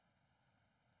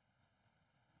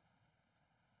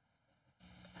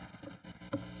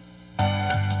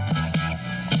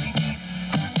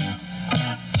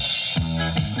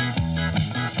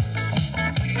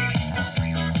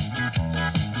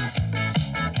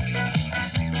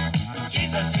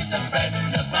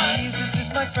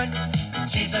friend.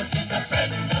 Jesus is a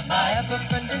friend of I mine. have a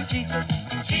friend in Jesus.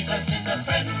 Jesus is a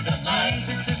friend of mine.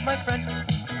 Jesus is my friend.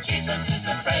 Jesus is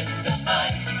a friend of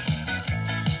mine.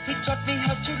 He taught me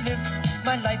how to live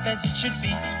my life as it should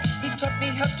be. He taught me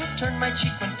how to turn my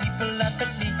cheek when people laugh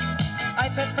at me.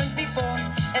 I've had friends before,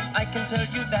 and I can tell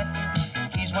you that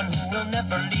he's one who will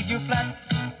never leave you flat.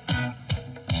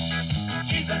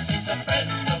 Jesus is a friend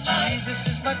of mine. Jesus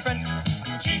is my friend.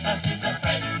 Jesus is a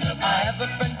friend of I mine. have a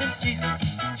friend in Jesus.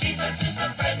 Jesus is a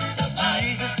friend of mine.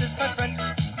 Jesus is my friend.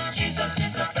 Jesus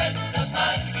is a friend of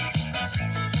mine.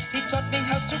 He taught me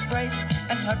how to pray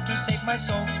and how to save my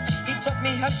soul. He taught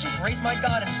me how to praise my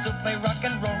God and still play rock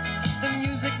and roll. The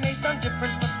music may sound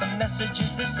different, but the message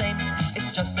is the same.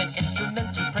 It's just an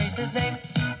instrument to praise his name.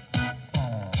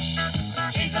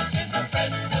 Jesus is a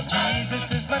friend of mine.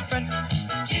 Jesus is my friend.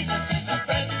 Jesus is a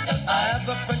friend of I mine. have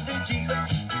a friend in Jesus.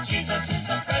 Jesus is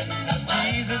a friend of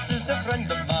mine. Jesus is a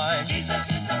friend of mine. Jesus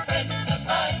is a friend of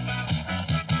mine.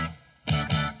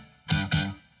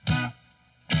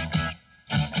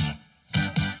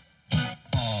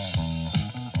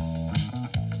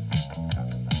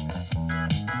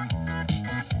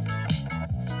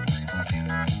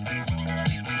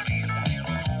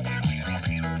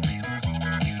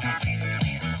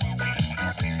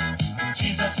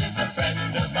 Jesus is a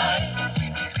friend of mine.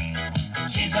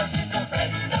 Jesus is a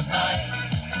friend of mine.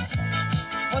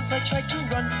 Once I tried to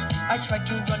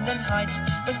run and hide.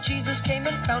 But Jesus came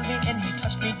and found me and he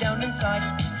touched me down inside.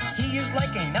 He is like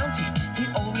a Mountie, he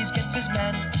always gets his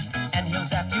man. And he'll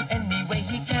zap you any way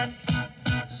he can.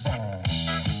 Zap.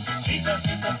 Jesus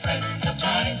is a friend of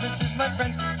mine. Jesus is my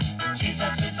friend.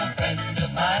 Jesus is a friend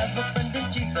of I mine. have a friend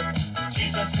in Jesus.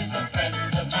 Jesus is a friend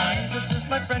of mine. Jesus is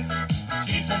my friend.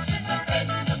 Jesus is a friend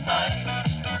of mine.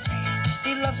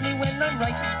 He loves me when I'm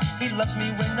right. He loves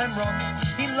me when I'm wrong.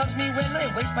 He loves me when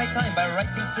I waste my time by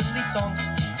writing silly songs.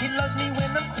 He loves me when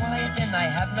I'm quiet and I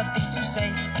have nothing to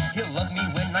say. He'll love me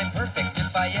when I'm perfect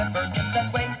if I ever get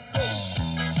that way.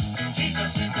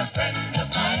 Jesus is a friend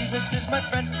of mine. Jesus is my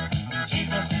friend.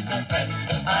 Jesus is a friend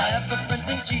of I mine. have a friend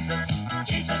in Jesus.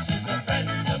 Jesus is a friend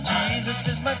of mine. Jesus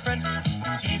is my friend.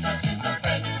 Jesus is a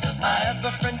friend of I mine. have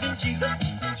a friend in Jesus.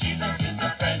 Jesus is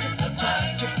a friend of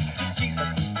mine. Jesus.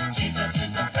 Jesus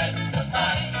is a friend of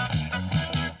mine.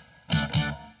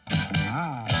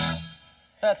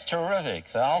 That's terrific,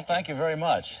 Sal. Thank you very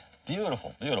much.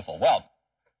 Beautiful, beautiful. Well,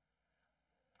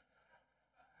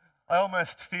 I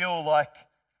almost feel like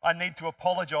I need to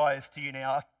apologise to you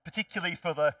now, particularly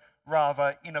for the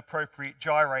rather inappropriate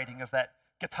gyrating of that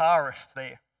guitarist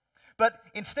there. But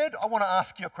instead, I want to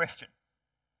ask you a question.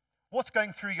 What's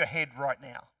going through your head right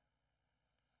now?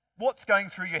 What's going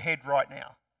through your head right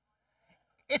now?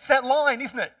 It's that line,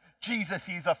 isn't it? Jesus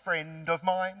is a friend of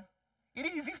mine. It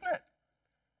is, isn't it?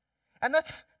 And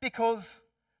that's because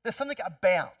there's something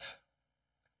about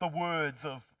the words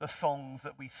of the songs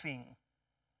that we sing,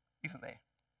 isn't there?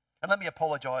 And let me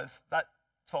apologise, that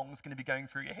song's going to be going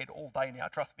through your head all day now,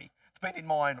 trust me. It's been in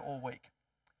mine all week.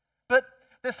 But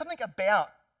there's something about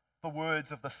the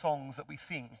words of the songs that we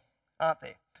sing, aren't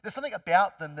there? There's something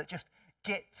about them that just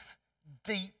gets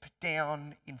deep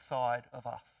down inside of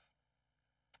us.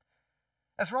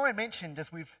 As Ryan mentioned,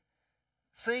 as we've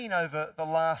seen over the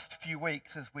last few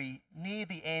weeks as we near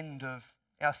the end of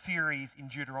our series in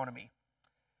Deuteronomy,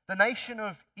 the nation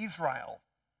of Israel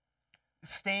is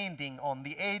standing on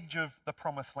the edge of the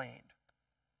promised land.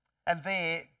 And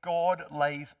there, God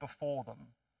lays before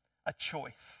them a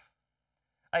choice,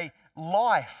 a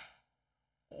life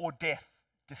or death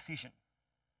decision.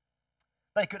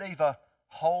 They could either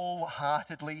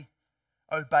wholeheartedly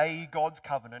obey God's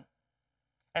covenant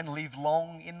and live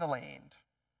long in the land,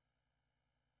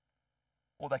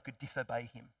 or they could disobey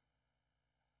him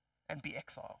and be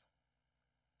exiled.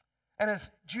 And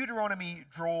as Deuteronomy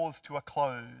draws to a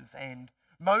close and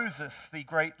Moses, the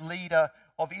great leader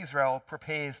of Israel,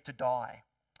 prepares to die,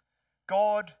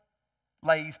 God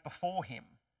lays before him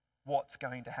what's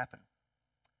going to happen.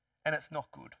 And it's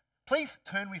not good. Please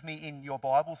turn with me in your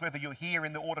Bibles, whether you're here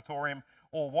in the auditorium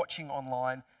or watching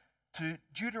online, to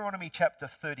Deuteronomy chapter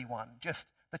 31, just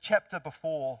the chapter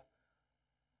before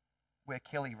where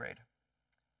Kelly read.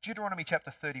 Deuteronomy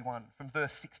chapter 31 from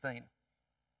verse 16.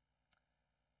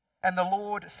 And the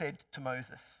Lord said to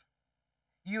Moses,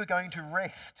 "You are going to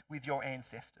rest with your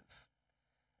ancestors,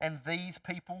 and these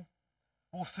people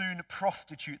will soon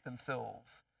prostitute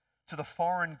themselves to the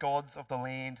foreign gods of the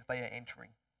land they are entering.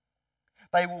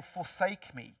 They will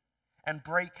forsake me and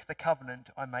break the covenant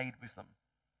I made with them.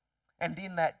 And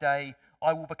in that day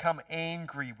I will become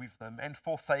angry with them and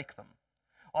forsake them.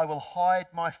 I will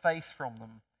hide my face from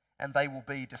them, and they will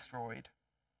be destroyed.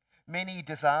 Many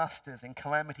disasters and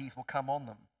calamities will come on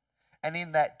them. And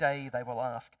in that day they will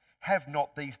ask, have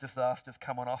not these disasters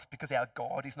come on us because our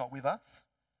God is not with us?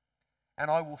 And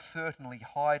I will certainly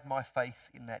hide my face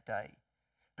in that day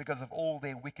because of all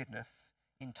their wickedness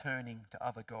in turning to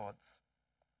other gods.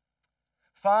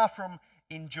 Far from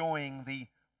enjoying the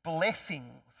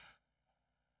blessings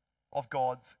of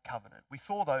God's covenant. We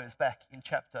saw those back in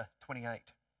chapter 28.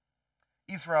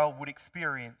 Israel would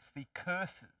experience the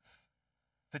curses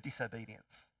for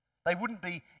disobedience. They wouldn't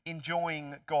be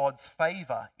enjoying God's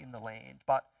favour in the land,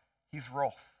 but his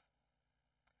wrath.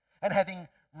 And having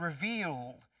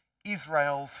revealed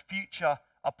Israel's future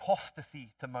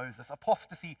apostasy to Moses.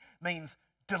 Apostasy means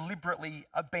deliberately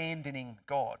abandoning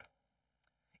God.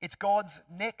 It's God's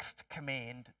next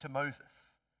command to Moses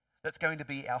that's going to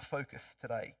be our focus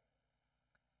today.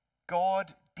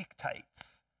 God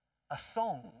dictates a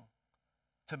song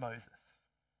to Moses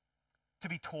to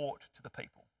be taught to the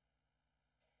people.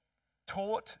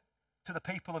 Taught to the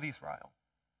people of Israel,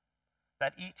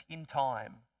 that it in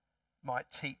time might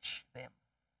teach them.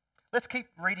 Let's keep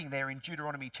reading there in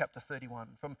Deuteronomy chapter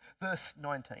 31 from verse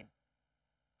 19.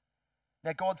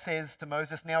 Now God says to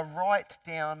Moses, now write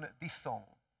down this song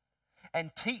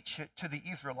and teach it to the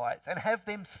Israelites and have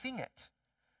them sing it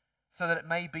so that it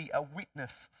may be a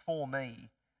witness for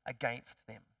me against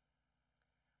them.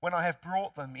 When I have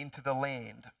brought them into the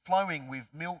land flowing with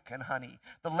milk and honey,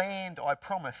 the land I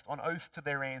promised on oath to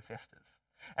their ancestors,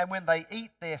 and when they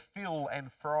eat their fill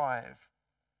and thrive,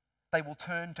 they will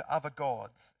turn to other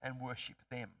gods and worship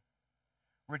them,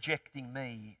 rejecting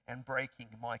me and breaking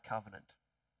my covenant.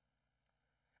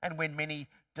 And when many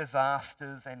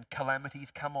disasters and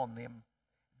calamities come on them,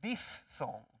 this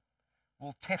song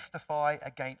will testify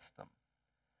against them,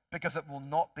 because it will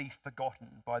not be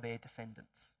forgotten by their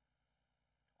descendants.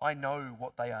 I know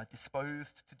what they are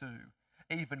disposed to do,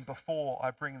 even before I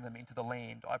bring them into the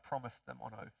land I promised them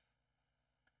on oath.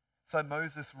 So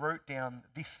Moses wrote down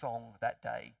this song that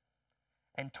day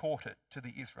and taught it to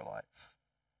the Israelites.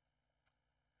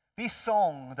 This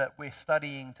song that we're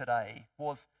studying today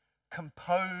was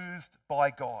composed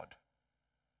by God,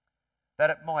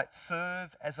 that it might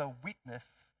serve as a witness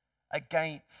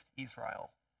against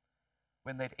Israel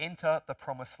when they'd enter the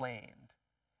promised land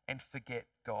and forget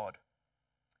God.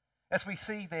 As we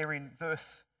see there in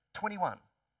verse 21,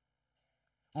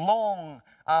 long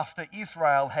after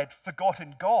Israel had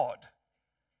forgotten God,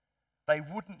 they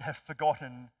wouldn't have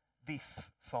forgotten this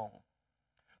song.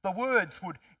 The words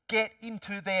would get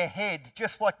into their head,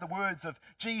 just like the words of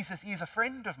Jesus is a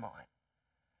friend of mine.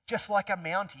 Just like a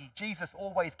Mountie, Jesus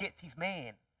always gets his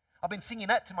man. I've been singing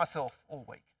that to myself all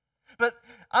week. But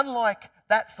unlike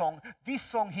that song, this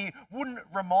song here wouldn't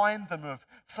remind them of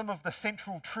some of the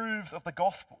central truths of the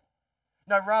gospel.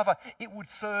 No, rather, it would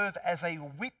serve as a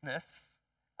witness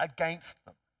against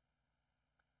them,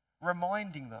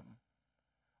 reminding them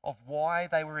of why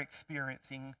they were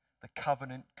experiencing the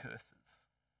covenant curses,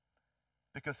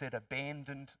 because they'd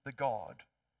abandoned the God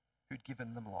who'd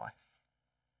given them life.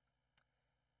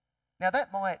 Now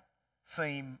that might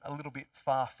seem a little bit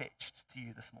far-fetched to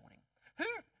you this morning.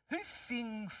 Who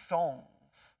sings songs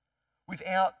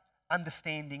without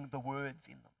understanding the words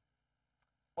in them?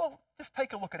 Well, just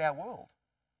take a look at our world.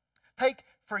 Take,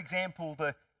 for example,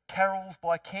 the carols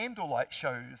by candlelight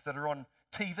shows that are on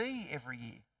TV every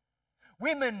year.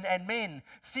 Women and men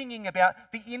singing about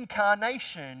the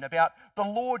incarnation, about the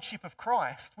lordship of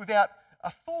Christ, without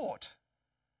a thought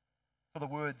for the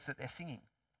words that they're singing.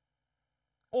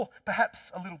 Or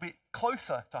perhaps a little bit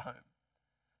closer to home,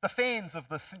 the fans of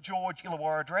the St George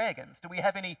Illawarra Dragons. Do we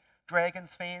have any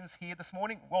Dragons fans here this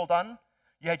morning? Well done.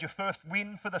 You had your first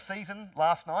win for the season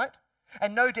last night.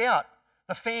 And no doubt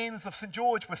the fans of St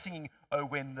George were singing, "Oh,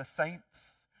 when the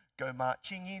saints go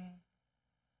marching in."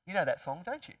 You know that song,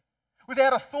 don't you?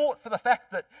 Without a thought for the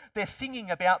fact that they're singing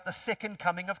about the second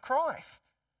coming of Christ.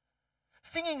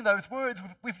 Singing those words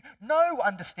with no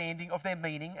understanding of their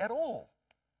meaning at all.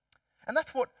 And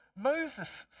that's what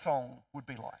Moses' song would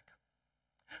be like.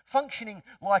 Functioning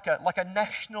like a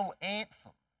national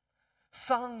anthem,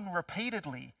 sung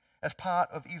repeatedly as part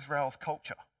of Israel's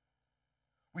culture,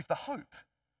 with the hope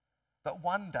that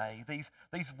one day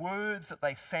these words that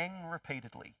they sang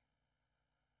repeatedly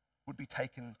would be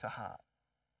taken to heart.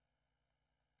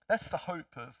 That's the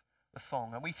hope of the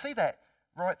song. And we see that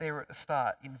right there at the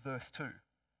start in verse 2.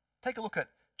 Take a look at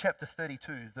chapter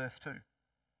 32, verse 2.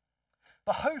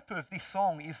 The hope of this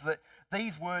song is that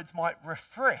these words might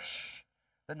refresh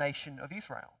the nation of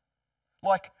Israel.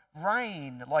 Like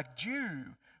rain, like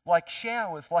dew, like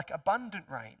showers, like abundant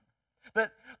rain.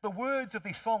 That the words of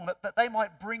this song, that they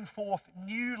might bring forth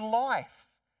new life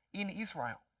in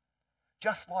Israel.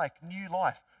 just like new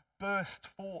life bursts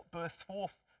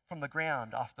forth from the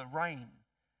ground after rain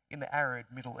in the arid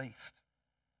Middle East.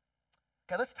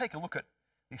 Okay, let's take a look at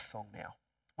this song now,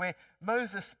 where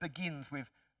Moses begins with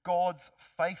God's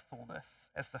faithfulness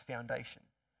as the foundation.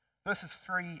 Verses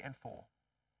 3 and 4.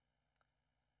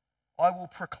 I will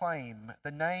proclaim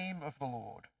the name of the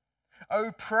Lord.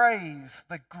 Oh, praise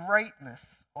the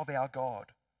greatness of our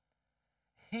God.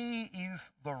 He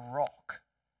is the rock.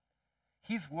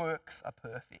 His works are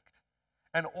perfect,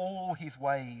 and all his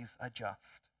ways are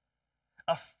just.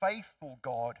 A faithful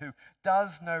God who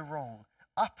does no wrong,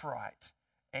 upright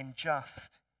and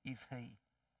just is he.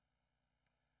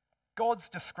 God's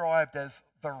described as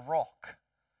the rock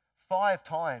 5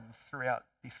 times throughout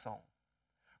this song,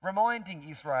 reminding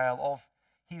Israel of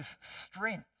his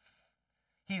strength,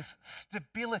 his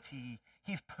stability,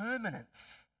 his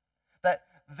permanence, that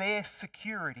their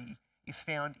security is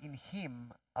found in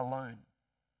him alone.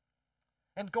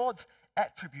 And God's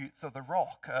attributes of the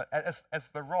rock, as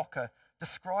the rock, are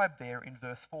described there in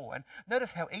verse 4. And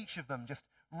notice how each of them just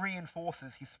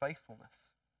reinforces his faithfulness.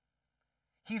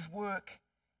 His work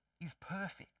is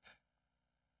perfect.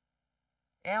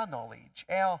 Our knowledge,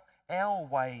 our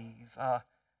ways are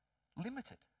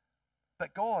limited.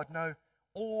 But God, no,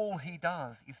 all he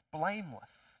does is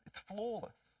blameless. It's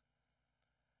flawless.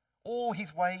 All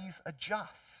his ways are just.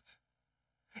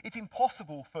 It's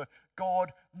impossible for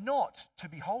God not to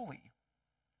be holy.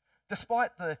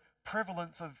 Despite the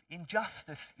prevalence of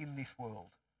injustice in this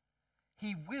world,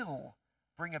 he will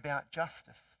bring about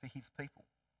justice for his people.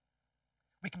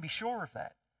 We can be sure of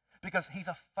that because he's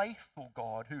a faithful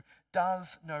God who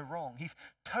does no wrong. He's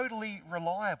totally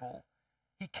reliable.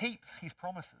 He keeps his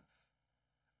promises.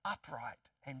 Upright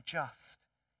and just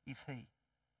is he.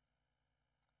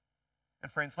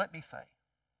 And friends, let me say,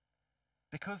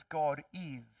 because God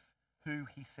is who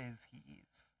he says he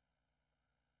is,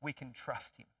 we can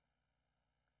trust him.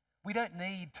 We don't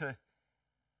need to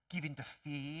give in to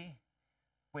fear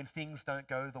when things don't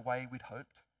go the way we'd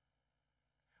hoped.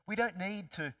 We don't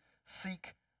need to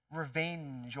seek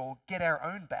revenge or get our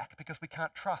own back because we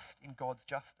can't trust in God's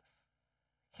justice.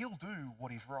 He'll do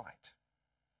what is right.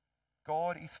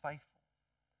 God is faithful,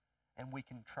 and we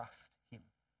can trust him.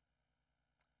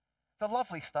 It's a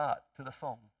lovely start to the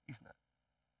song, isn't it?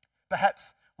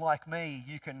 Perhaps, like me,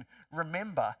 you can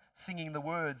remember singing the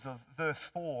words of verse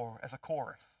 4 as a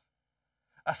chorus.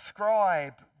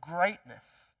 Ascribe greatness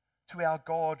to our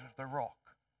God, the rock.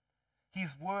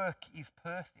 His work is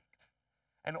perfect,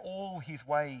 and all his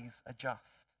ways are just.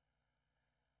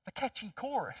 The catchy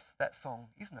chorus, that song,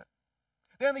 isn't it?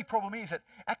 The only problem is it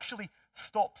actually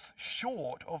stops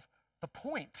short of the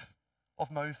point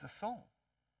of Moses' song.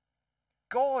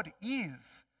 God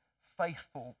is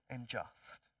faithful and just.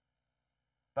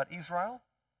 But Israel,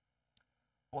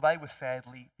 well, they were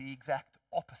sadly the exact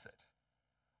opposite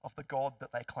of the God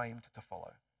that they claimed to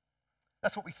follow.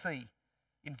 That's what we see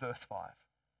in verse 5.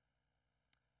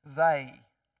 They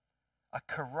are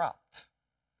corrupt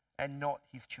and not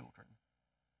his children.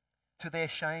 To their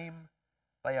shame,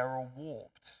 they are a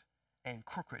warped and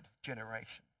crooked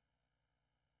generation.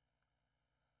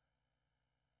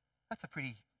 That's a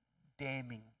pretty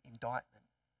damning indictment,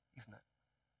 isn't it?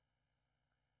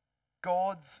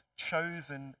 God's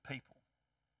chosen people,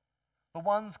 the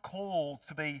ones called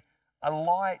to be a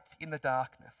light in the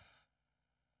darkness,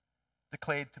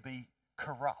 declared to be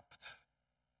corrupt,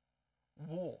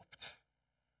 warped,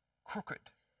 crooked.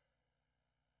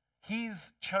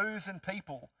 His chosen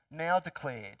people now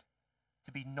declared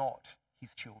to be not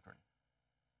his children.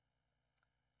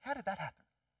 How did that happen?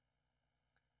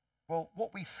 Well,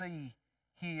 what we see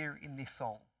here in this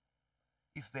song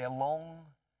is their long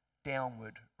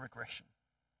downward regression.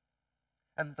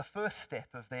 And the first step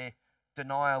of their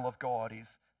denial of God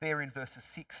is there in verses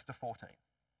 6 to 14.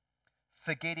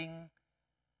 Forgetting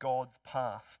God's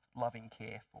past loving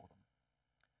care for them.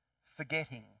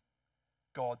 Forgetting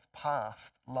God's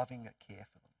past loving care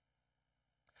for them.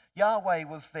 Yahweh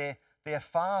was their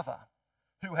father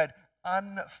who had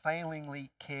unfailingly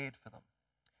cared for them.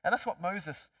 And that's what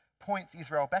Moses points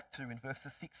Israel back to in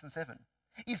verses 6 and 7.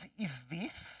 Is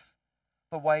this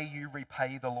the way you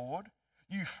repay the Lord,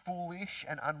 you foolish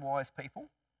and unwise people?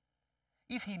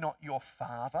 Is he not your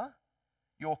father,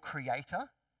 your creator,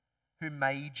 who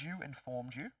made you and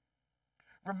formed you?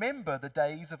 Remember the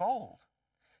days of old.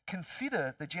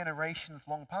 Consider the generations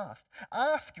long past.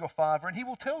 Ask your father and he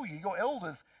will tell you, your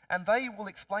elders, and they will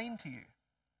explain to you.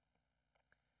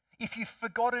 If you've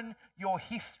forgotten your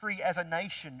history as a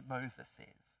nation, Moses says,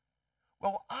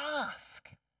 well, ask.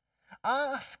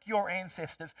 Ask your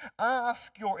ancestors.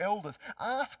 Ask your elders.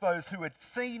 Ask those who had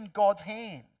seen God's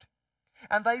hand.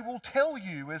 And they will tell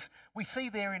you, as we see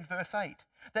there in verse 8,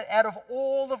 that out of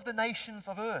all of the nations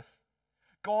of earth,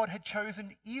 God had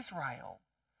chosen Israel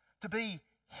to be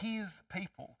his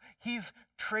people, his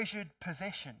treasured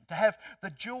possession, to have the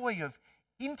joy of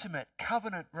intimate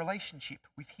covenant relationship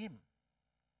with him.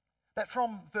 That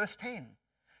from verse 10,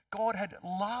 God had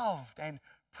loved and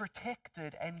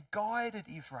protected and guided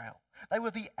Israel. They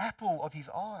were the apple of his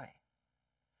eye,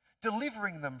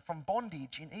 delivering them from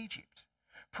bondage in Egypt,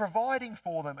 providing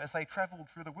for them as they travelled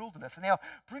through the wilderness, and now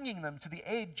bringing them to the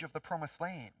edge of the promised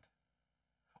land.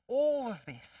 All of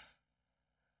this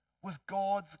was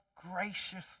God's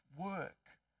gracious work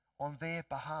on their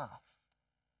behalf.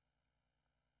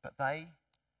 But they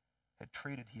had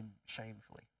treated him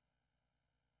shamefully.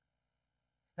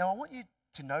 Now I want you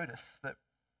to notice that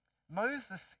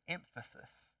Moses'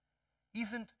 emphasis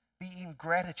isn't the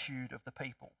ingratitude of the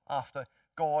people after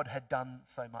God had done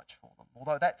so much for them,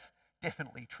 although that's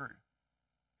definitely true.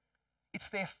 It's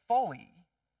their folly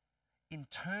in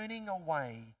turning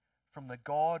away from the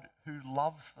God who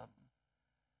loves them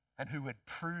and who had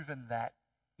proven that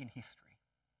in history.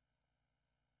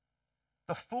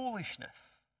 The foolishness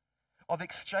of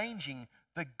exchanging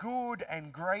the good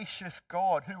and gracious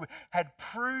God who had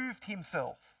proved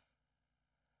himself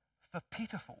for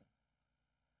pitiful,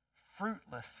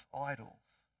 fruitless idols.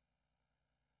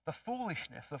 The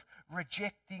foolishness of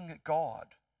rejecting God,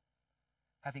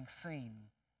 having seen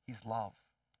his love.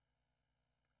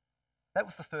 That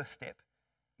was the first step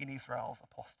in Israel's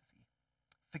apostasy,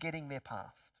 forgetting their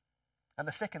past. And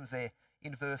the second's there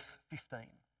in verse 15,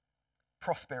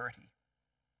 prosperity.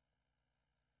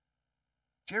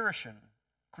 Jerushan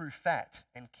grew fat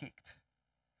and kicked.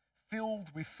 Filled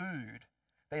with food,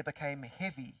 they became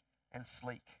heavy and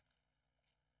sleek.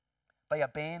 They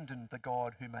abandoned the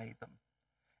God who made them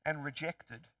and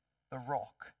rejected the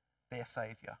rock, their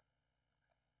saviour.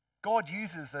 God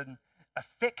uses an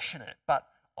affectionate but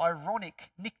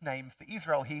ironic nickname for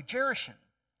Israel here, Jerushan.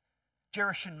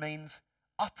 Jerushan means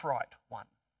upright one.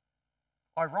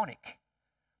 Ironic,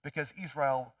 because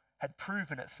Israel had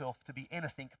proven itself to be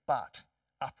anything but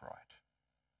upright.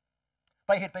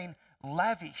 They had been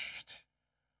lavished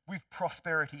with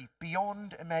prosperity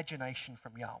beyond imagination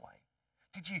from Yahweh.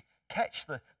 Did you catch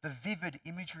the vivid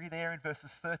imagery there in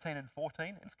verses 13 and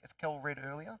 14, as Kel read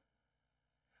earlier?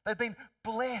 They'd been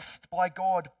blessed by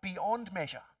God beyond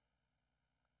measure,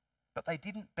 but they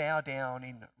didn't bow down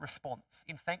in response,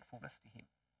 in thankfulness to him.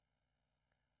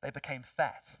 They became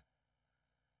fat,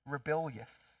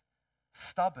 rebellious,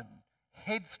 stubborn,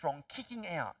 headstrong, kicking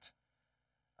out,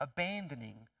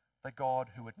 abandoning the God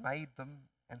who had made them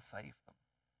and saved them.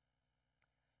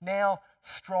 Now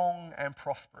strong and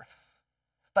prosperous,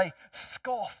 they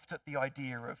scoffed at the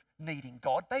idea of needing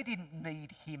God. They didn't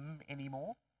need him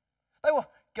anymore. They were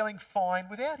going fine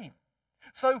without him.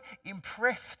 So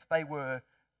impressed they were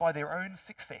by their own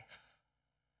success,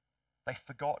 they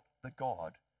forgot the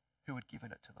God who had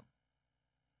given it to them.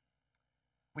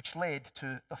 Which led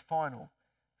to the final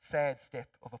sad step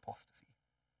of apostasy.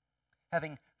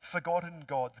 Having forgotten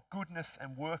God's goodness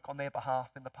and work on their behalf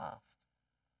in the past,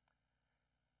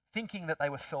 thinking that they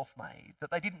were self-made,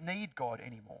 that they didn't need God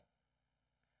anymore,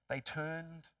 they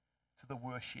turned to the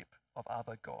worship of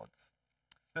other gods.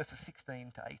 Verses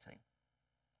 16 to 18.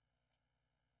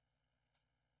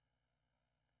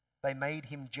 They made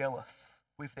him jealous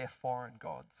with their foreign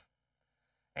gods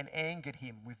and angered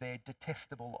him with their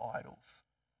detestable idols.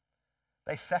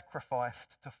 They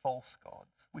sacrificed to false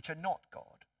gods, which are not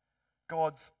God,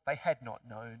 gods they had not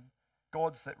known,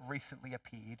 gods that recently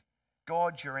appeared,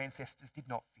 gods your ancestors did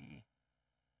not fear.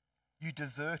 You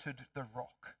deserted the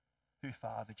rock who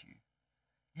fathered you.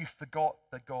 You forgot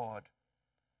the God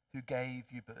who gave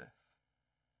you birth.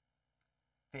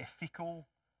 Their fickle,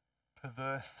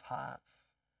 perverse hearts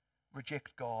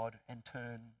reject God and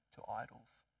turn to idols,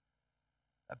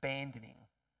 abandoning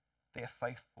their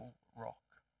faithful rock.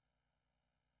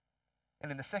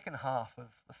 And in the second half of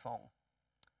the song,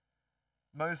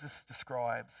 Moses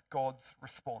describes God's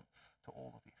response to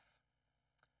all of this.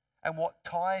 And what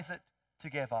ties it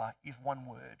together is one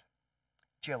word: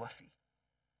 jealousy.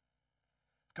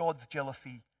 God's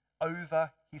jealousy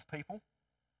over his people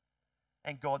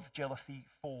and God's jealousy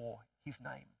for his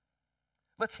name.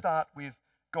 Let's start with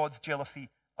God's jealousy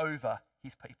over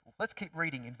his people. Let's keep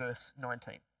reading in verse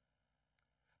 19.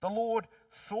 The Lord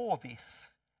saw this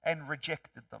and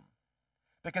rejected them,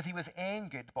 because he was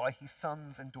angered by his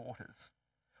sons and daughters.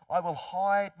 I will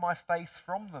hide my face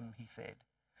from them, he said,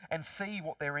 and see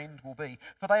what their end will be.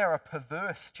 For they are a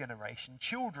perverse generation,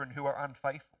 children who are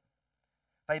unfaithful.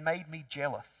 They made me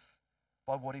jealous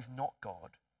by what is not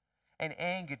God, and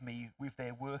angered me with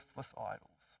their worthless idols.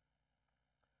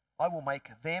 I will make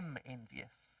them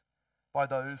envious by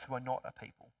those who are not a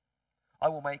people. I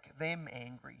will make them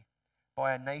angry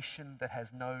by a nation that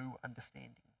has no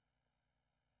understanding.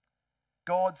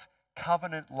 God's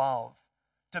covenant love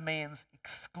demands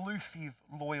exclusive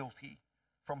loyalty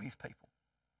from his people.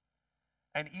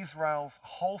 And Israel's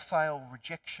wholesale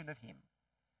rejection of him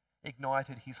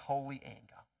ignited his holy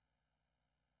anger.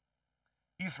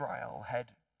 Israel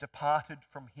had departed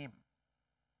from him,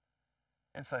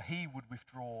 and so he would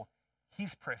withdraw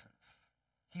his presence,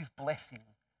 his blessing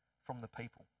from the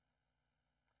people.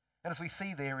 And as we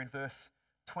see there in verse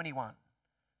 21,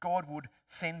 God would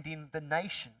send in the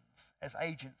nations as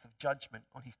agents of judgment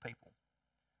on his people.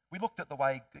 We looked at the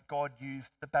way that God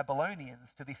used the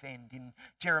Babylonians to this end in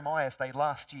Jeremiah's day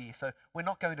last year, so we're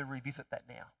not going to revisit that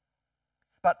now.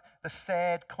 But the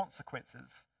sad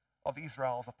consequences of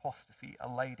Israel's apostasy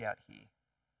are laid out here.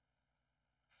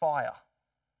 Fire,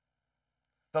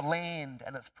 the land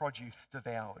and its produce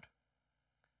devoured,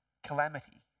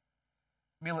 calamity,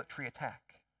 military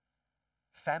attack,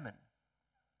 famine,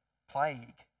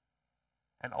 plague,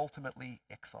 and ultimately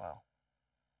exile.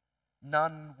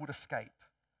 None would escape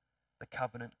the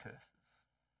covenant curses.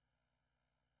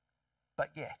 But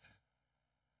yet,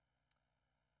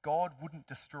 God wouldn't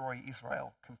destroy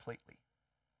Israel completely.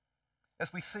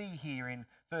 As we see here in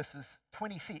verses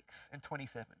 26 and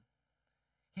 27,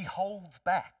 he holds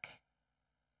back.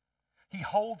 He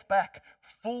holds back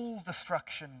full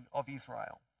destruction of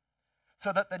Israel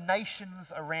so that the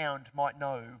nations around might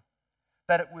know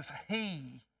that it was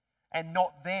he and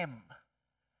not them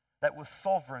that was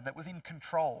sovereign, that was in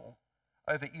control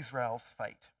over Israel's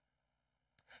fate.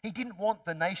 He didn't want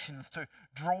the nations to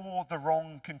draw the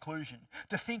wrong conclusion,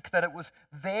 to think that it was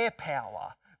their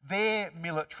power, their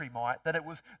military might, that it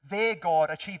was their God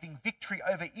achieving victory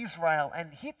over Israel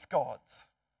and its gods.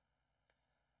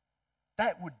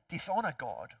 That would dishonour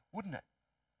God, wouldn't it?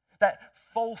 That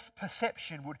false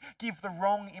perception would give the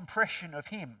wrong impression of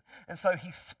him, and so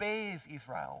he spares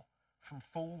Israel from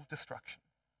full destruction.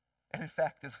 And in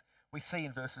fact, as we see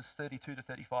in verses 32 to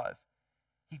 35,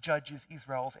 he judges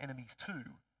Israel's enemies too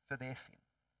for their sin.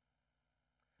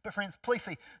 But friends, please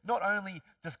see, not only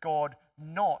does God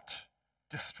not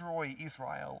destroy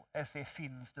Israel as their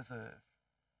sins deserve,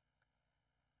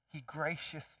 he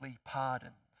graciously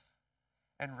pardons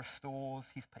and restores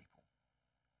his people.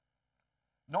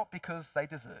 Not because they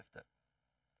deserved it,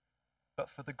 but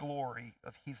for the glory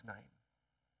of his name.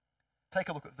 Take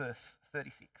a look at verse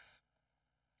 36.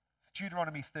 It's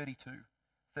Deuteronomy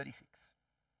 32:36.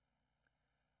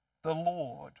 The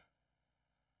Lord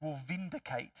will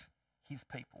vindicate his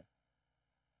people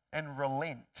and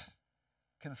relent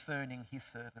concerning his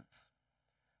servants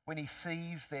when he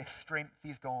sees their strength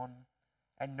is gone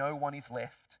and no one is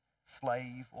left,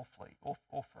 slave or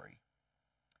free.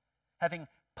 Having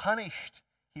punished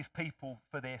his people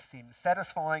for their sins,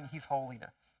 satisfying his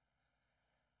holiness,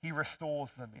 he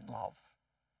restores them in love.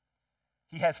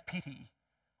 He has pity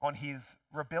on his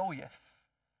rebellious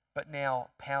but now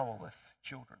powerless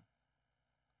children.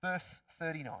 Verse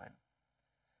 39.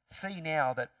 See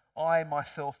now that I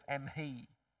myself am he,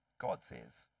 God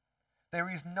says. There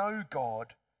is no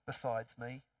God besides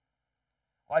me.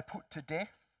 I put to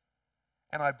death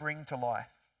and I bring to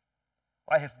life.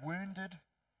 I have wounded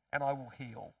and I will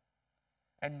heal,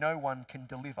 and no one can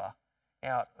deliver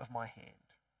out of my hand.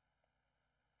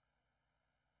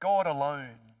 God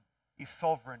alone is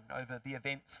sovereign over the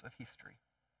events of history.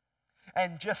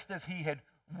 And just as he had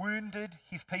wounded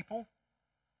his people,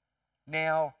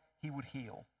 now he would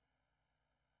heal.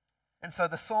 And so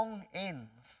the song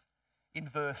ends in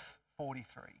verse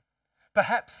 43,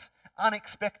 perhaps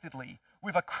unexpectedly,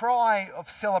 with a cry of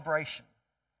celebration,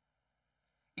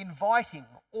 inviting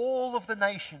all of the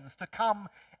nations to come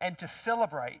and to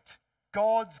celebrate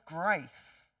God's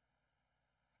grace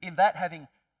in that, having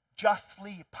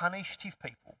justly punished his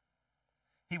people,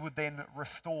 he would then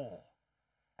restore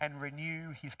and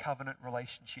renew his covenant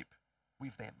relationship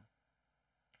with them.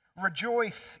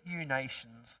 Rejoice, you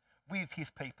nations, with his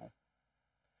people,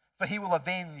 for he will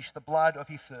avenge the blood of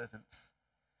his servants.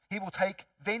 He will take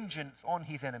vengeance on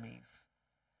his enemies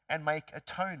and make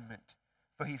atonement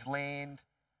for his land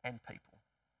and people.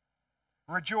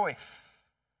 Rejoice,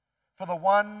 for the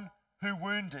one who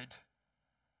wounded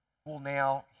will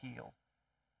now heal.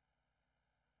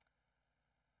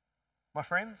 My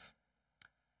friends,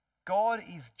 God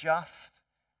is just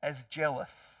as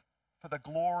jealous for the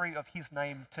glory of his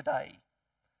name today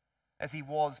as he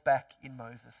was back in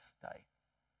Moses' day.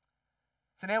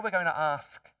 So now we're going to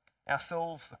ask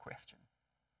ourselves the question,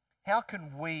 how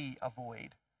can we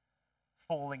avoid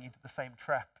falling into the same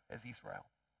trap as Israel?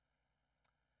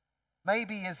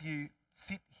 Maybe as you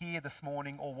sit here this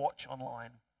morning or watch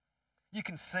online, you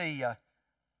can see a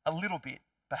little bit,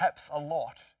 perhaps a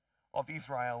lot, of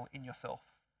Israel in yourself.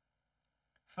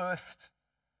 First,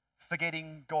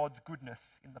 forgetting God's goodness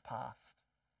in the past.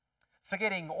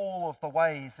 Forgetting all of the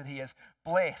ways that he has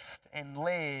blessed and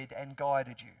led and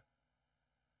guided you.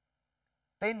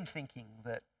 Then thinking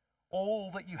that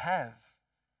all that you have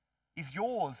is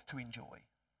yours to enjoy.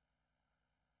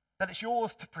 That it's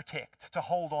yours to protect, to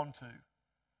hold on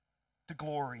to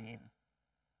glory in.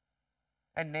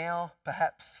 And now,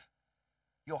 perhaps,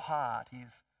 your heart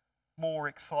is more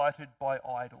excited by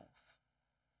idols.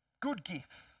 Good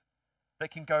gifts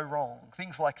that can go wrong.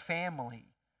 Things like family,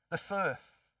 the surf,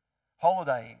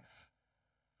 holidays.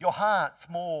 Your heart's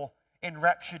more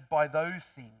enraptured by those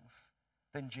things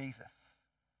than Jesus.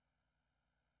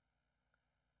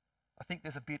 I think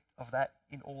there's a bit of that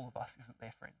in all of us, isn't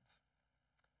there, friends?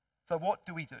 So what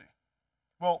do we do?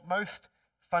 Well, most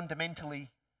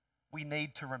fundamentally, we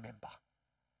need to remember.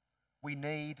 We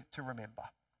need to remember.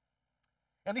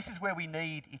 And this is where we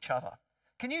need each other.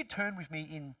 Can you turn with me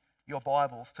in your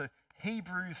Bibles to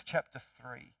Hebrews chapter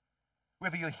 3?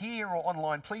 Whether you're here or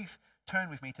online, please turn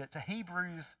with me to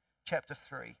Hebrews chapter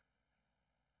 3.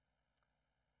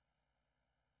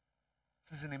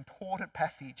 This is an important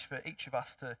passage for each of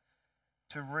us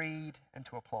to read and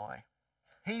to apply.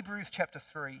 Hebrews chapter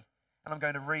 3, and I'm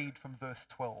going to read from verse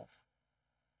 12.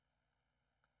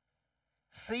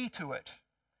 See to it,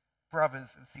 brothers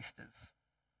and sisters,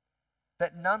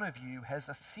 that none of you has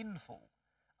a sinful,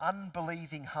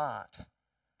 unbelieving heart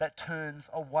that turns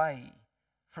away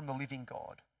from the living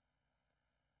God,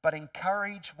 but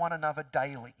encourage one another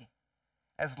daily,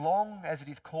 as long as it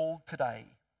is called today,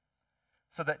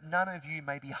 so that none of you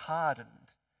may be hardened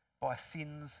by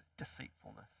sin's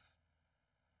deceitfulness.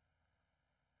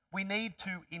 We need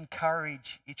to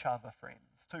encourage each other, friends,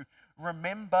 to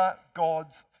remember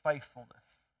God's faithfulness,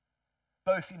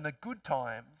 both in the good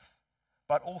times,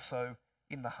 but also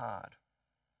in the hard.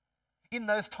 In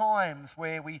those times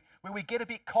where we get a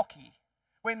bit cocky,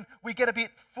 when we get a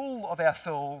bit full of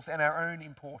ourselves and our own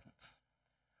importance.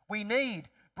 We need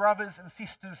brothers and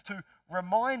sisters to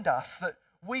remind us that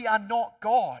we are not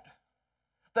God,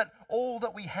 that all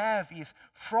that we have is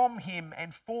from him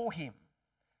and for him.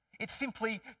 It's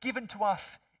simply given to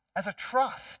us as a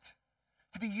trust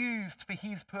to be used for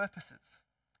his purposes.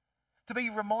 To be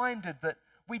reminded that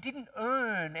we didn't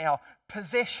earn our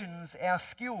possessions, our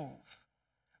skills.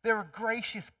 They're a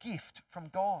gracious gift from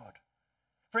God.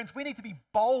 Friends, we need to be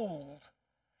bold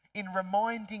in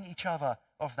reminding each other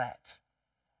of that,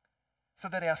 so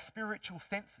that our spiritual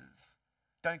senses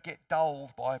don't get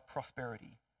dulled by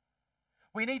prosperity.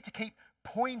 We need to keep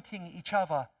pointing each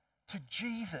other to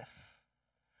Jesus,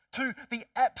 to the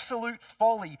absolute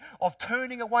folly of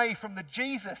turning away from the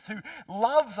Jesus who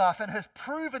loves us and has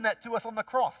proven that to us on the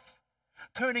cross,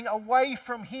 turning away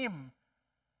from him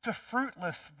to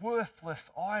fruitless, worthless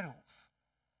idols.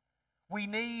 We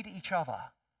need each other.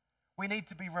 We need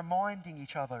to be reminding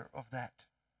each other of that.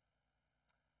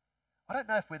 I don't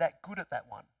know if we're that good at that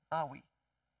one, are we?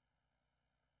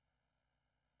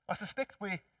 I suspect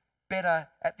we're better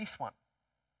at this one.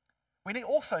 We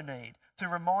also need to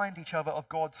remind each other of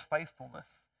God's faithfulness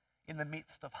in the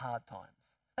midst of hard times.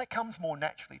 That comes more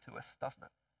naturally to us, doesn't it?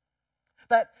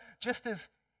 That just as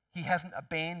he hasn't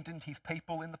abandoned his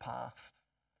people in the past,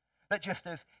 that just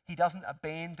as he doesn't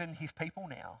abandon his people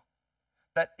now,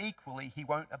 that equally he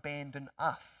won't abandon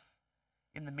us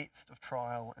in the midst of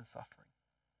trial and suffering.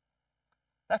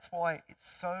 That's why it's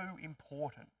so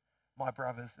important, my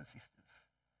brothers and sisters,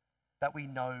 that we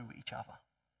know each other.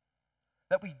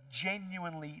 That we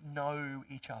genuinely know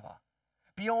each other.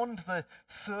 Beyond the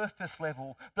surface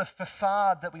level, the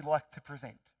facade that we like to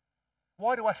present.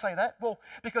 Why do I say that? Well,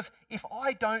 because if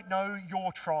I don't know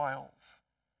your trials,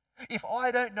 if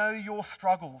I don't know your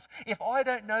struggles, if I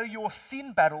don't know your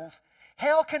sin battles,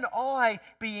 how can I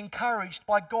be encouraged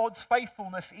by God's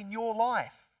faithfulness in your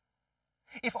life?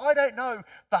 If I don't know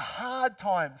the hard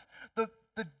times, the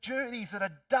journeys that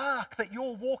are dark that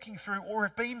you're walking through or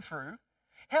have been through,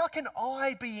 how can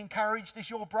I be encouraged as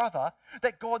your brother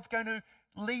that God's going to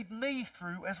lead me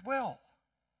through as well?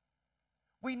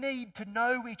 We need to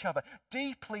know each other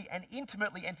deeply and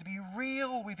intimately and to be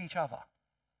real with each other,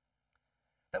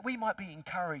 that we might be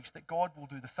encouraged that God will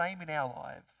do the same in our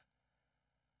lives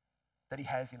that he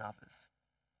has in others.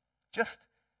 Just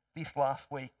this last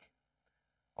week,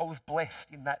 I was blessed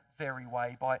in that very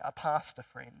way by a pastor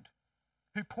friend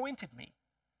who pointed me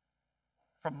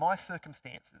from my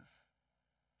circumstances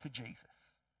to Jesus.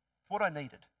 It's what I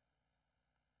needed.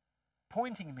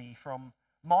 Pointing me from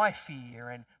my fear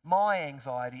and my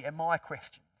anxiety and my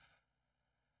questions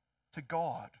to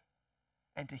God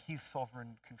and to his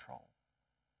sovereign control.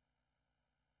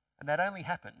 And that only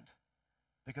happened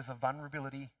because of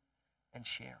vulnerability and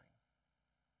sharing.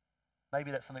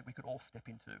 Maybe that's something we could all step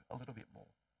into a little bit more.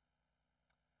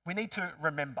 We need to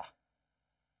remember.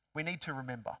 We need to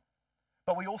remember.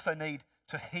 But we also need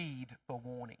to heed the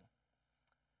warning.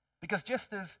 Because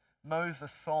just as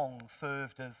Moses' song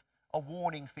served as a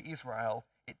warning for Israel,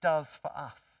 it does for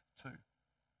us too.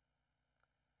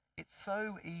 It's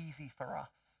so easy for us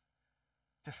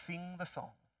to sing the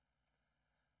song,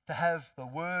 to have the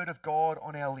word of God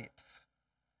on our lips,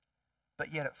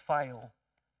 but yet it fail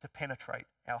to penetrate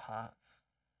our hearts.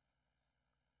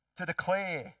 To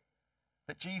declare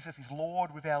that Jesus is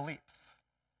Lord with our lips,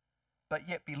 but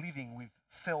yet be living with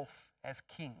self as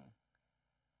king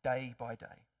day by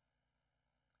day.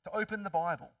 To open the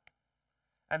Bible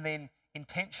and then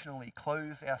intentionally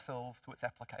close ourselves to its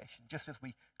application, just as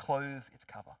we close its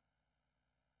cover.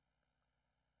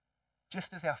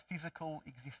 Just as our physical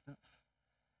existence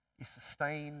is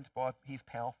sustained by his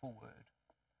powerful word.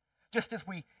 Just as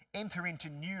we enter into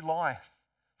new life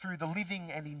through the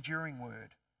living and enduring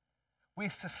word. We're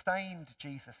sustained,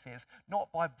 Jesus says,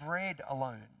 not by bread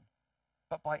alone,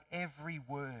 but by every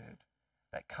word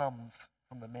that comes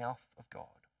from the mouth of God.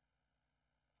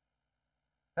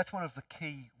 That's one of the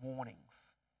key warnings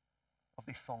of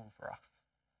this song for us.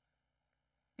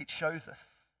 It shows us,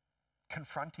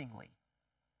 confrontingly,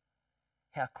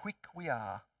 how quick we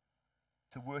are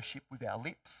to worship with our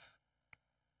lips,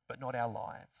 but not our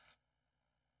lives.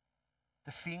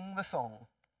 To sing the song,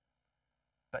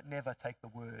 but never take the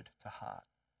word to heart.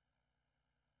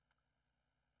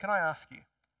 Can I ask you,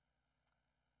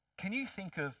 can you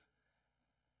think of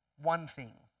one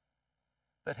thing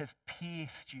that has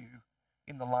pierced you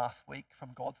in the last week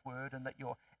from God's word and that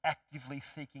you're actively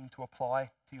seeking to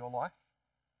apply to your life?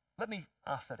 Let me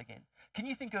ask that again. Can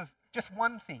you think of just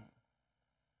one thing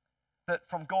that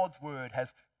from God's word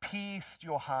has pierced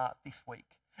your heart this week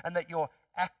and that you're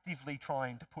actively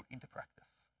trying to put into practice?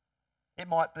 It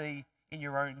might be in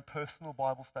your own personal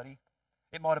Bible study.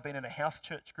 It might have been in a house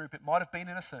church group. It might have been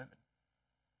in a sermon.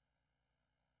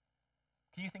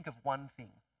 Can you think of one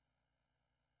thing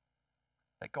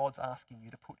that God's asking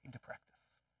you to put into practice?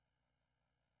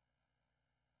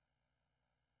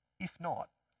 If not,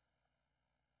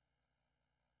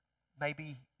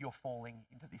 maybe you're falling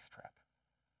into this trap.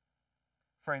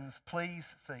 Friends,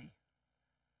 please see,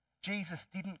 Jesus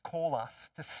didn't call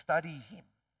us to study him,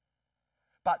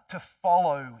 but to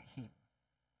follow him.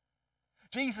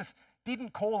 Jesus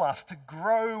didn't call us to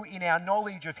grow in our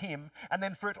knowledge of him and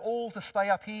then for it all to stay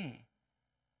up here.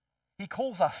 He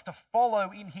calls us to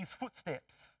follow in his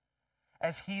footsteps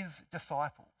as his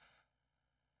disciples.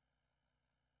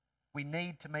 We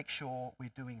need to make sure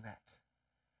we're doing that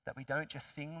we don't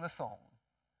just sing the song,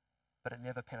 but it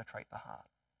never penetrate the heart.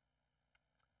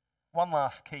 One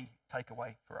last key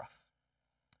takeaway for us.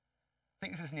 I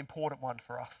think this is an important one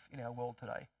for us in our world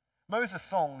today. Moses'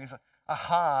 song is a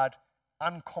hard,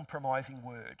 uncompromising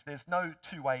word. There's no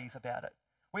two ways about it.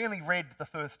 We only read the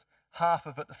first half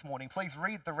of it this morning. Please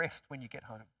read the rest when you get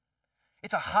home.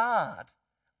 It's a hard,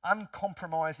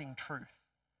 uncompromising truth.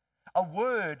 A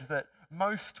word that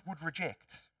most would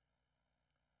reject.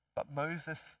 But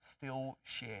Moses still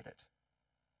shared it.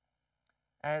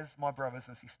 As my brothers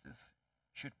and sisters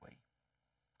should we.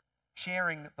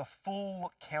 Sharing the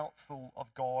full counsel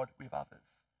of God with others.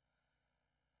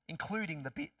 Including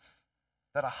the bits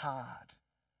that are hard,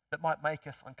 that might make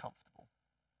us uncomfortable.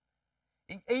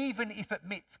 Even if it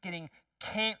means getting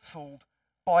cancelled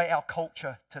by our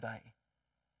culture today.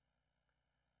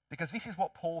 Because this is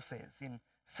what Paul says in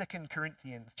 2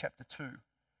 Corinthians chapter 2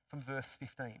 from verse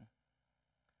 15.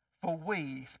 For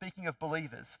we, speaking of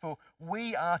believers, for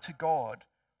we are to God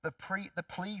the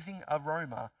pleasing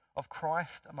aroma of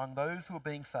Christ among those who are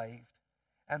being saved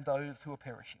and those who are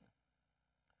perishing.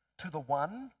 To the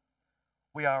one,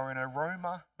 we are an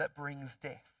aroma that brings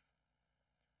death.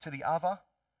 To the other,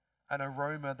 an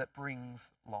aroma that brings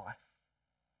life.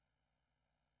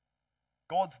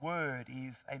 God's word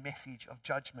is a message of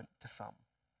judgment to some.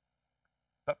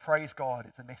 But praise God,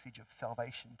 it's a message of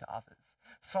salvation to others.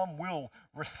 Some will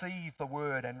receive the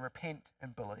word and repent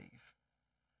and believe.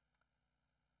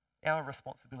 Our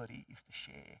responsibility is to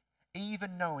share,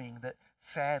 even knowing that,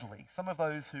 sadly, some of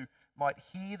those who might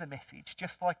hear the message,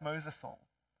 just like Moses' song,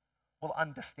 will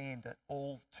understand it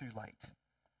all too late,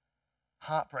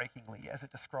 heartbreakingly as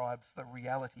it describes the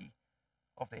reality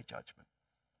of their judgment.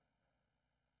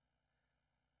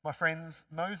 My friends,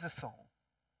 Moses' song,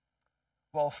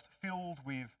 whilst filled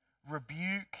with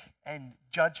rebuke and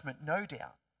judgment, no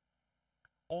doubt,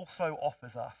 also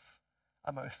offers us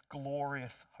a most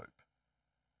glorious hope.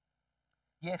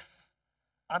 Yes,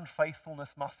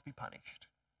 unfaithfulness must be punished,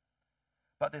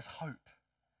 but there's hope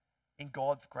in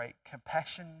God's great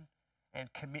compassion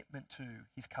and commitment to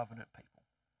his covenant people.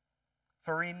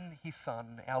 For in his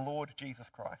Son, our Lord Jesus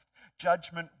Christ,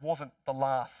 judgment wasn't the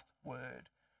last word,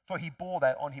 for he bore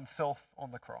that on himself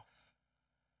on the cross.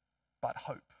 But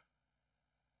hope,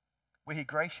 where he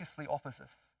graciously offers us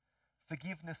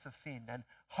forgiveness of sin and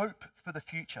hope for the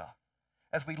future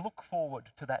as we look forward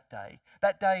to that day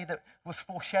that was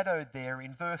foreshadowed there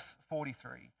in verse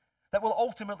 43, that will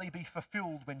ultimately be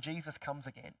fulfilled when Jesus comes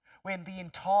again, when the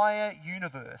entire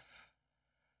universe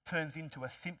turns into a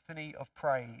symphony of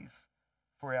praise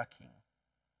for our King,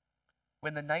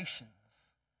 when the nations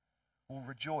will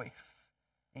rejoice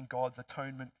in God's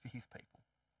atonement for his people.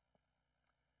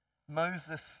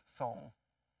 Moses' song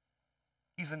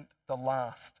isn't the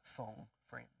last song,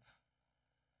 friends.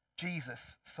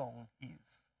 Jesus' song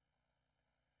is.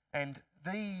 And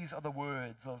these are the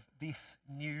words of this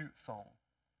new song,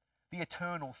 the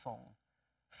eternal song,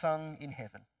 sung in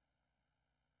heaven.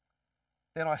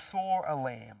 Then I saw a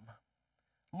lamb,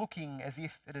 looking as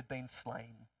if it had been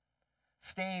slain,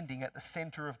 standing at the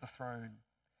centre of the throne,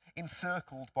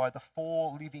 encircled by the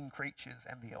 4 living creatures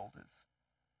and the elders.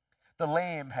 The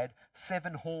lamb had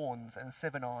 7 horns and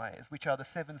 7 eyes, which are the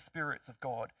 7 spirits of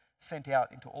God sent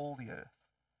out into all the earth.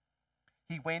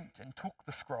 He went and took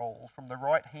the scroll from the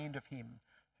right hand of him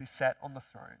who sat on the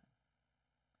throne.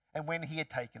 And when he had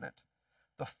taken it,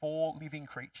 the 4 living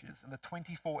creatures and the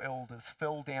 24 elders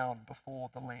fell down before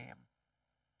the Lamb.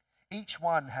 Each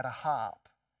one had a harp,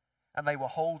 and they were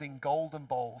holding golden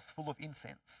bowls full of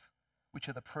incense, which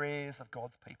are the prayers of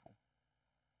God's people.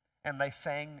 And they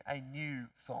sang a new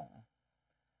song,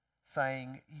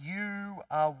 saying, "You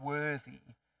are worthy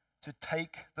to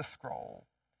take the scroll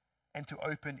and to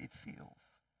open its seals,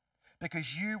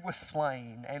 because you were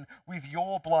slain, and with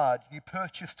your blood you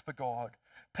purchased for God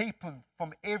people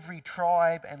from every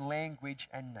tribe and language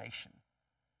and nation.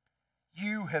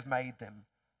 You have made them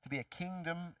to be a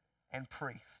kingdom and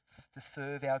priests to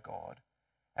serve our God,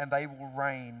 and they will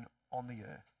reign on the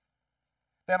earth."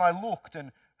 Then I looked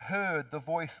and heard the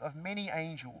voice of many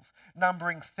angels,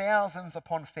 numbering thousands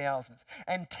upon thousands,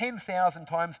 and 10,000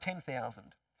 times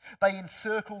 10,000. They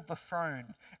encircled the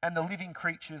throne and the living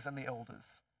creatures and the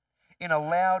elders. In a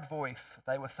loud voice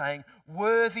they were saying,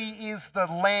 "Worthy is the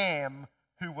Lamb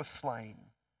who was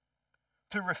slain,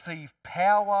 to receive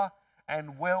power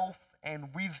and wealth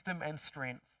and wisdom and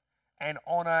strength and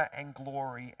honour and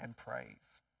glory and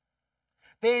praise."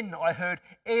 Then I heard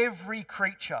every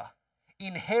creature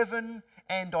in heaven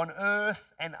and on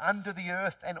earth and under the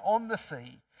earth and on the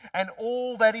sea, and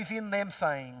all that is in them,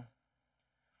 saying,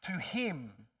 "To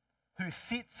him who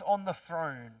sits on the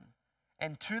throne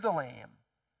and to the Lamb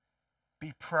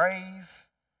be praise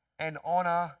and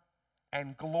honour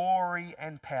and glory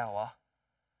and power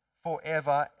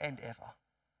forever and ever."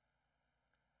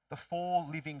 The 4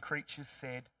 living creatures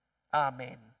said,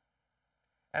 "Amen."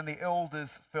 And the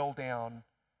elders fell down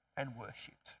and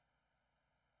worshipped.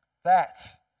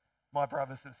 That, my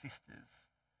brothers and sisters,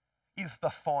 is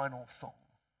the final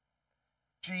song.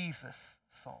 Jesus'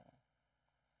 song.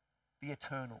 The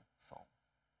eternal song.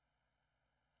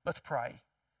 Let's pray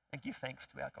and give thanks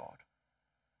to our God.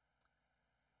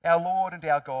 Our Lord and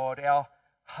our God, our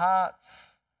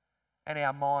hearts and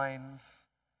our minds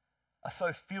are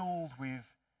so filled with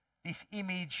this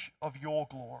image of your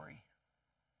glory,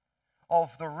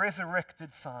 of the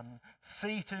resurrected Son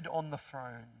seated on the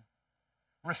throne,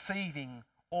 receiving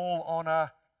all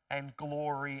honour and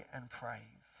glory and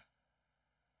praise.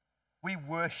 We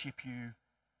worship you,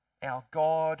 our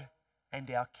God and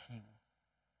our King,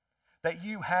 that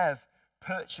you have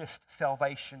purchased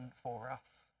salvation for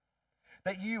us,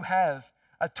 that you have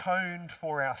atoned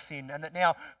for our sin, and that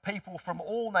now people from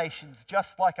all nations,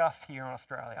 just like us here in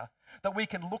Australia, that we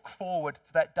can look forward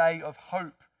to that day of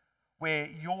hope where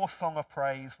your song of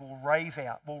praise will rise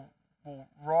out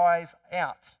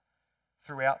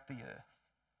throughout the earth.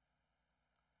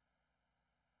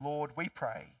 Lord, we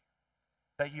pray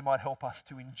that you might help us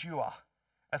to endure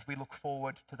as we look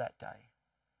forward to that day.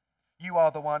 You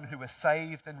are the one who has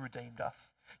saved and redeemed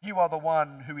us. You are the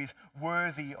one who is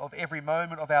worthy of every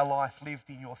moment of our life lived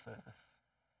in your service.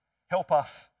 Help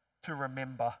us to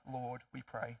remember, Lord, we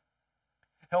pray.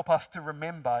 Help us to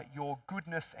remember your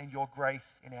goodness and your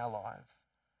grace in our lives.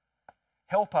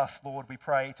 Help us, Lord, we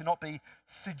pray, to not be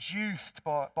seduced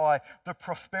by the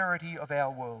prosperity of our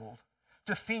world,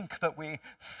 to think that we're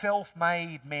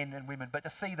self-made men and women, but to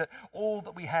see that all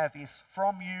that we have is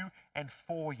from you and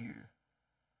for you.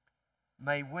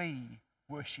 May we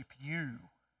worship you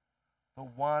the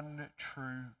one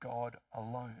true God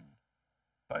alone,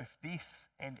 both this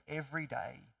and every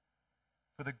day,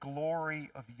 for the glory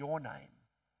of your name.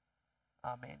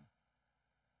 Amen.